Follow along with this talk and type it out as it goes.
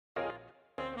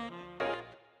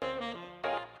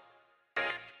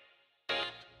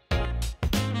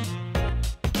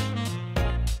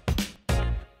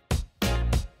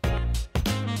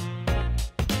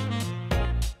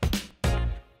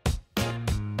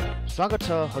स्वागत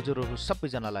छ हजुरहरू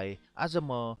सबैजनालाई। आज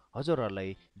म हजुरहरूलाई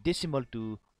डेसिमल टु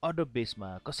अर्डर बेसमा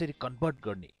कसरी कन्भर्ट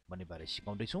गर्ने भन्ने बारे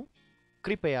सिकाउँदैछु।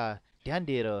 कृपया ध्यान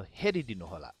दिएर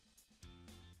हेरिदिनुहोला।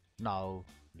 Now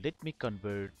let me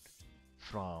convert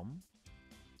from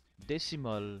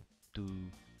decimal to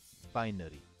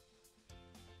binary.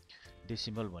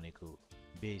 Decimal भनेको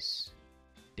बेस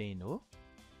 10 हो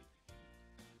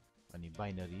अनि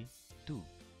बाइनरी 2।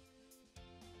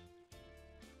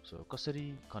 सो कसरी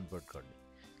कन्भर्ट गर्ने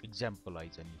इक्जाम्पल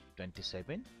आइज नि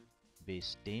 27 बेस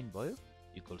 10 भयो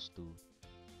equals to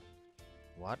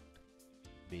what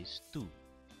base 2।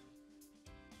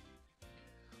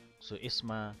 So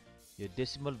यसमा यो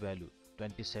डेसिमल भ्यालु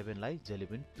 27 लाई जहिले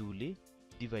पनि 2 ले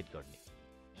डिभाइड गर्ने।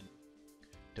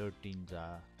 13 जा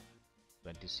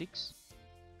 26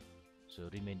 सो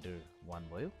रिमाइन्डर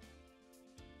 1 भयो।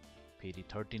 फेरि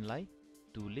 13 लाई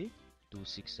 2 ले 2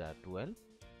 6 जा 12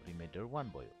 रिमाइन्डर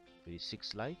 1 भयो। फेरि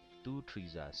 6 लाई 2 3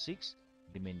 जा 6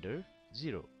 रिमाइन्डर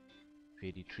 0।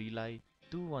 फेरि 3 लाई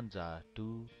 2 1 जा 2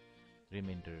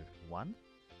 रिमाइन्डर 1।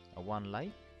 1 लाई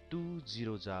 2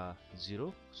 0 जा 0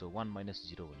 सो 1 माइनस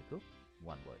 0 भनेको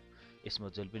 1 भयो। यसमा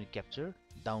जहिले पनि क्याप्चर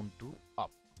डाउन टु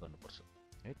अप गर्नुपर्छ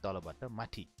है, तलबाट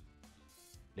माथि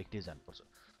लेख्दै जानुपर्छ।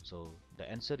 सो द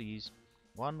एन्सर इज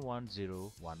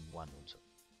 11011 हुन्छ।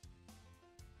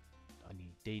 अनि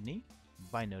त्यही नै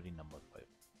बाइनरी नम्बर भयो।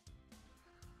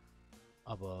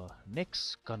 अब नेक्स्ट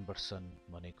कन्भर्सन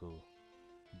भनेको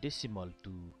डेसिमल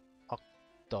टु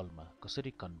अक्टलमा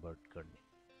कसरी कन्भर्ट गर्ने।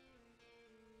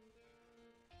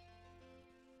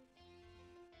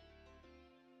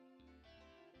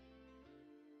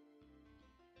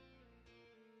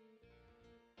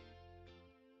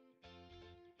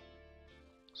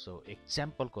 सो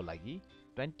एक्जाम्पलको लागि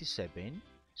 27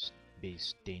 बेस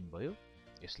 10 भयो।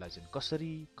 यसलाई चाहिँ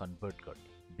कसरी कन्भर्ट गर्ने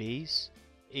बेस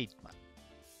 8 मा।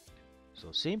 सो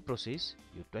सेम प्रोसेस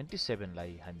यो 27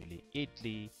 लाई हामीले 8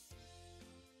 ले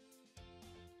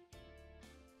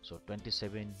सो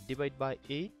 27 डिवाइड बाई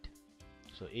 8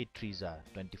 सो 8 3 जा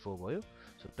 24 भयो।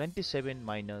 सो 27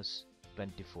 माइनस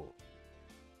 24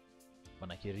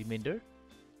 भन्दाखेरि रिमाइन्डर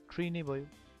 3 नै भयो।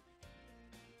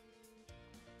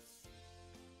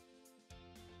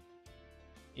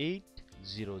 एट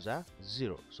 0 जा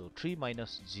 0 सो 3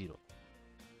 माइनस 0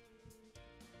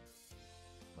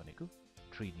 भनेको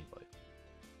 3 नै भयो।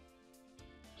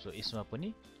 सो यसमा पनि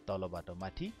तलबाट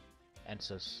माथि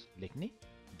एन्सर्स लेख्ने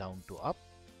down to up.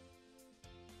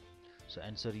 So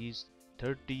answer is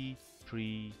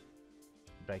 33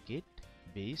 bracket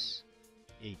base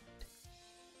 8।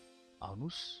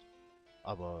 आउनुस्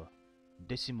अब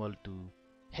डेसिमल टु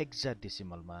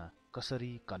हेक्साडेसिमलमा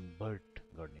कसरी कन्भर्ट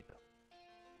गर्ने त।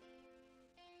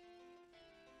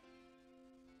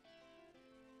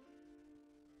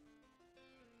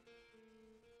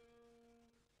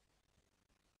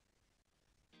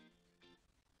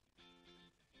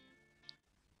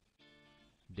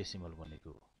 डेसिमल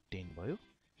भनेको 10 भयो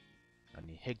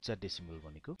अनि हेक्साडेसिमल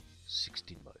भनेको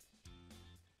 16 भयो।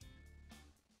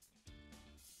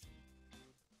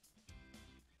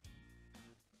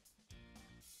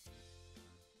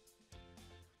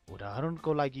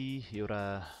 उदाहरणको लागि एउटा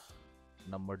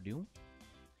नम्बर दिउँ,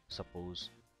 सपोज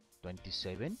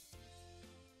 27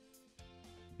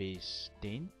 बेस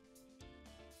 10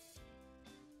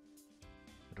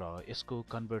 र यसको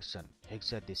कन्भर्सन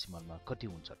हेक्साडेसिमलमा कति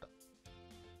हुन्छ त।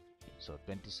 सो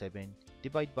 27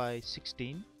 डिवाइड बाई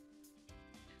 16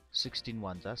 16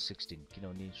 1 जा 16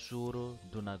 किनभने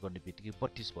 16 दुना गर्ने बित्तिकै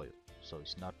 32 भयो। So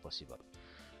it's not possible.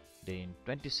 Then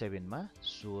 27 मा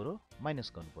 16 माइनस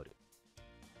गर्नु पर्यो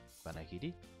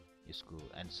भन्दाखेरि यसको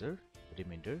एन्सर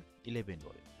रिमाइन्डर 11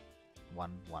 भयो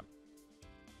 1 1।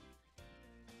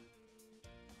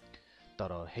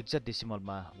 तर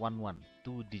हेक्साडेसिमलमा 1 1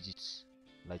 2 डिजिट्स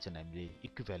लाई चाहिँ हामीले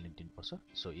इक्विभ्यालेन्ट दिनुपर्छ।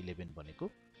 सो 11 भनेको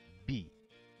बी।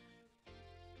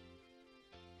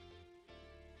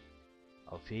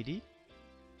 अब फेरि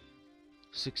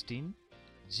 16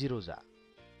 0 जा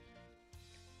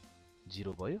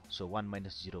 0 भयो। सो 1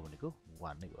 माइनस 0 भनेको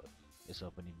 1 नै भयो। यसमा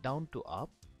पनि डाउन टु अप।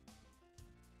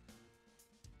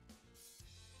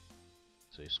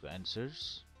 सो यसको answer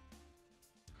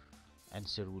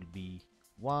will be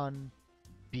 1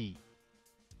 be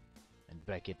and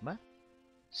ब्र्याकेटमा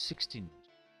 16।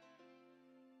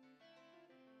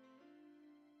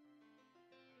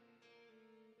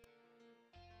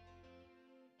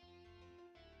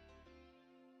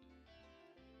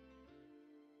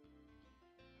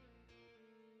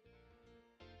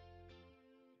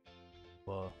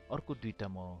 अर्को दुईटा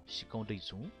म सिकाउँदै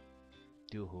छु,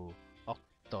 त्यो हो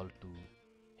octal टु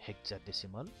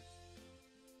हेक्साडेसिमल।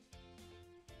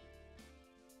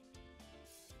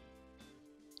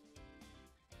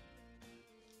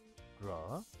 र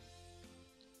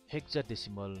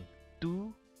hexadecimal to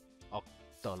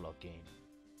octal again.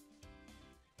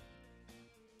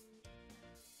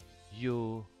 यो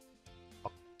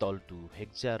octal to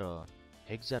hexa र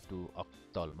hexa to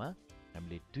octal मा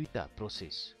हामीले दुईटा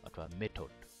प्रोसेस अथवा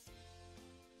मेथड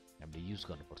हामीले युज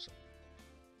गर्नुपर्छ।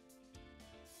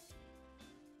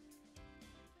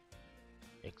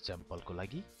 एक्जाम्पल को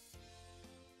लागि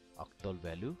octal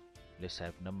value, let's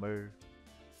have number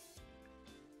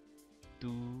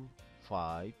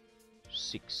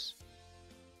 256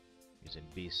 यो चाहिँ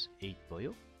बेस 8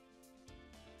 भयो।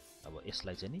 अब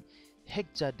यसलाई चाहिँ नि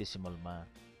हेक्साडेसिमल मा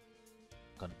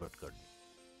कन्भर्ट गर्ने।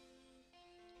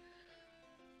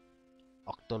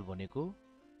 octal भनेको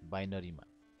बाइनरी मा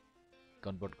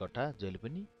कन्भर्ट गर्दा जहिले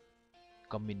पनि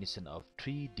कम्बिनेसन अफ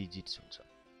 3 डिजिट्स हुन्छ।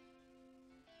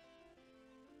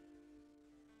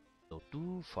 So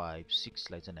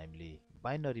 256 लाई चाहिँ हामीले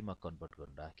बाइनरी मा कन्भर्ट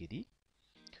गर्दाखेरि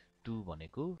 2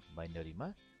 भनेको बाइनरी मा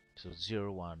so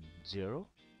 010,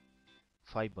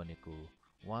 5 भनेको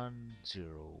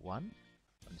 101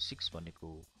 अनि 6 भनेको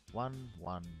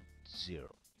 110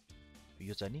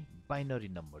 यो चाहिँ नि बाइनरी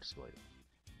नम्बर्स भयो।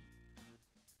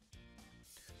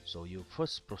 सो यो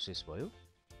फर्स्ट प्रोसेस भयो।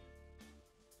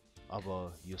 अब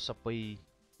यो सबै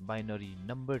बाइनरी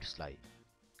नम्बर्सलाई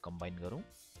कम्बाइन गरौँ।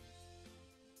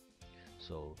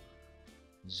 सो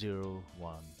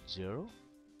 010,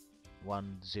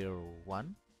 101,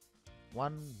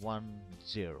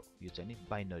 110 यो चाहिँ नि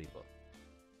बाइनरी भयो।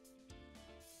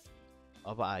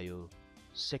 अब आयो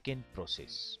सेकेन्ड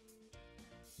प्रोसेस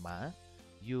मा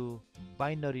यो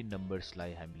बाइनरी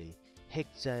नम्बर्सलाई हामीले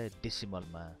हेक्साडेसिमल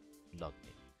मा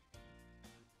लग्ने।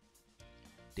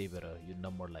 त्यही भएर यो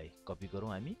नम्बरलाई कपी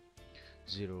गरौँ हामी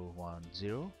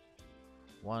 010,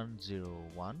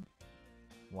 101,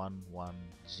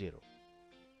 110।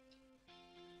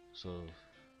 सो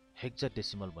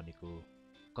हेक्साडेसिमल भनेको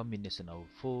कम्बिनेसन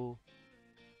अफ 4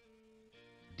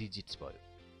 डिजिट्स भयो।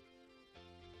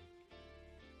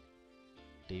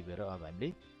 त्यही भएर अब हामीले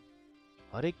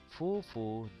हरेक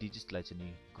 4 डिजिट्सलाई चाहिँ नि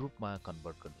ग्रुपमा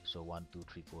कन्भर्ट गर्ने। सो 1 2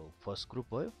 3 4 फर्स्ट ग्रुप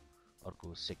भयो, अर्को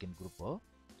सेकेन्ड ग्रुप भयो,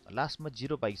 लास्टमा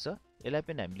 0 बाइक छ। यसलाई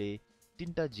पनि हामीले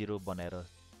तीनटा 0 बनाएर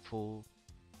 4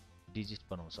 डिजिट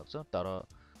बनाउन सक्छ। तर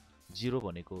 0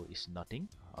 भनेको इज नथिङ,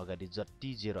 अगाडि जति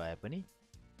 0 आए पनि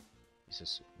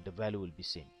the value will be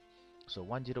same. So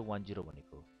 1010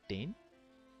 भनेको 10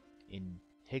 इन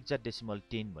हेक्साडेसिमल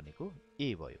 10 भनेको A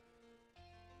भयो।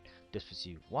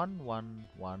 त्यसपछि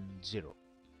 1110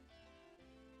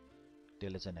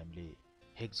 त्यसलाई चाहिँ हामीले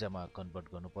हेक्सामा कन्भर्ट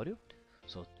गर्नु पर्यो।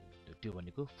 सो त्यो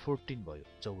भनेको 14 भयो,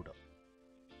 14।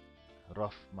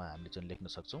 रफमा हामीले चाहिँ लेख्न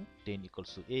सक्छौं 10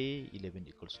 equals to A, 11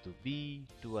 equals to B,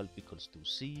 12 equals to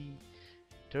C,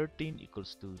 13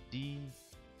 equals to D,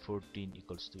 14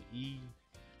 equals to E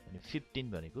अनि 15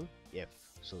 भनेको F।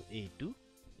 So A to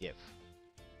F।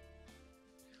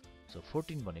 So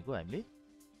 14 भनेको हामीले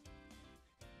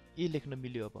ए लेख्न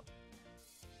मिल्यो। अब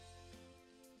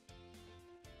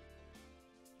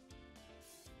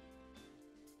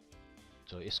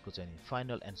सो यसको चाहिँ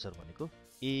फाइनल एन्सर भनेको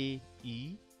AE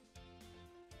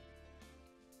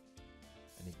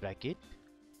अनि ब्र्याकेट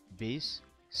बेस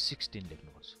 16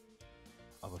 लेख्नुपर्छ।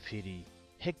 अब फेरि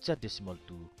हेक्साडेसिमल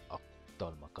टु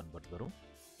octal मा कन्भर्ट गरौँ।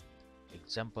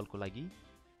 एक्जाम्पलको लागि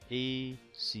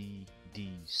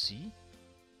ACDC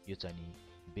यो चाहिँ नि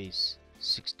बेस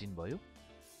 16 भयो।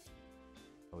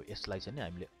 अब यसलाई चाहिँ नि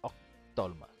हामीले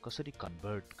octal मा कसरी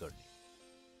कन्भर्ट गर्ने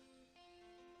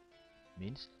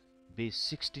मिन्स बेस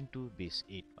 16 टु बेस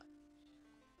 8 मा।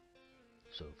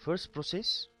 सो फर्स्ट प्रोसेस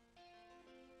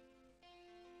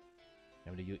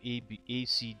हामीले यो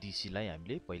ACDC लाई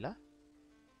हामीले पहिला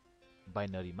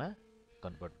बाइनरी मा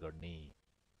कन्भर्ट गर्ने।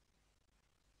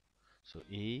 सो A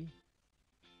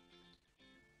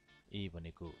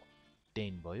भनेको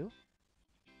 10 भयो,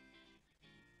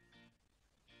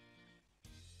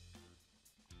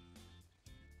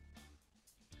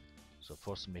 सो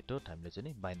फर्स्ट मेथड हामीले चाहिँ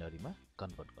नि बाइनरी मा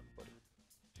कन्भर्ट गर्नु पर्यो।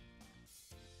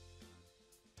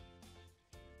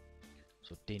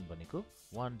 सो 10 भनेको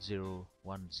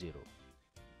 1010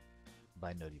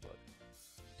 बाइनरी भयो।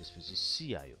 त्यसपछि C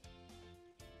आयो।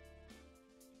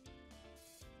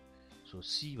 सो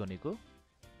C भनेको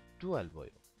 12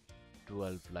 भयो।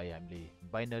 12 लाई हामीले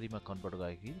बाइनरी मा कन्भर्ट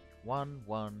गर्दाखेरि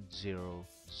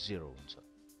 1100 हुन्छ।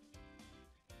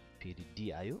 फेरि D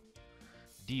आयो।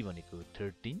 D भनेको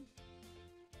 13,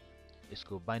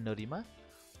 यसको बाइनरी मा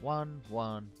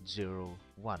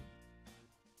 1101।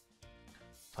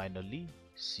 फाइनली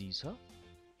C छ।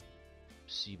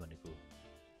 C भनेको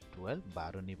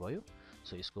 12 नै भयो।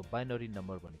 सो यसको बाइनरी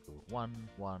नम्बर भनेको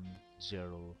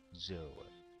 1100।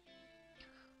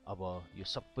 अब यो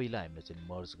सबैलाई हामीले चाहिँ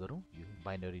मर्ज गरौँ यो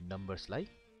बाइनरी नम्बर्सलाई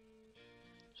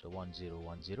सो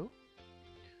 1010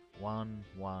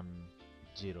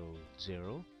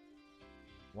 1100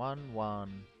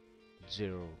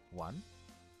 1101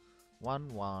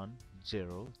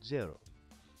 1100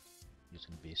 यो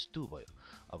चाहिँ बेस 2 भयो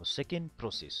अब सेकेन्ड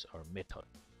प्रोसेस अर मेथड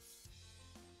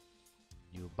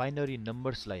यो बाइनरी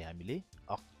नम्बर्सलाई हामीले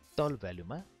अक्टल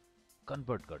भ्यालुमा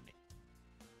कन्भर्ट गर्ने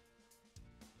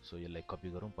सो यसलाई कपी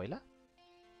गरौँ पहिला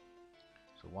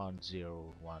सो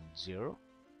 1010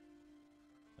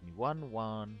 अनि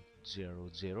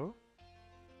 1100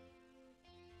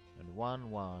 अनि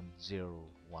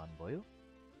 1101 भयो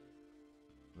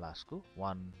लास्टको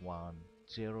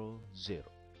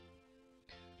 1100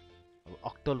 अब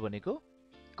अक्टल भनेको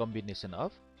कम्बिनेसन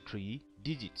अफ 3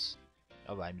 डिजिट्स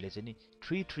अब हामीले चाहिँ नि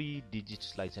 3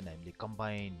 डिजिट्सलाई चाहिँ हामीले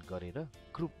कम्बाइन गरेर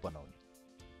ग्रुप बनाउने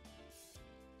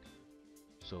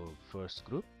so first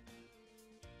group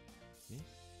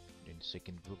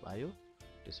second group आयो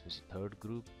त्यसपछि third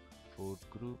group fourth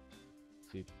group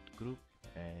fifth group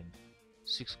and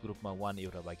six ग्रुपमा 1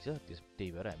 एउटा बाँकी छ त्यही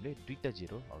भएर हामीले दुईटा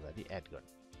 0 अगाडि एड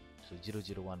गर्ने सो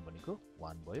 001 भनेको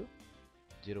 1 भयो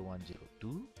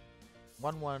 0102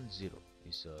 110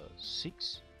 is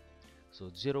 6 so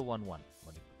 011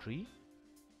 भनेको 3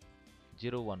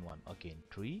 011 again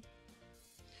 3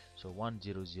 so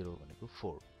 100 भनेको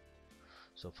 4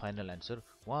 so final answer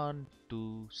 1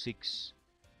 2 6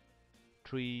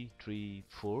 3 3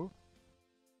 4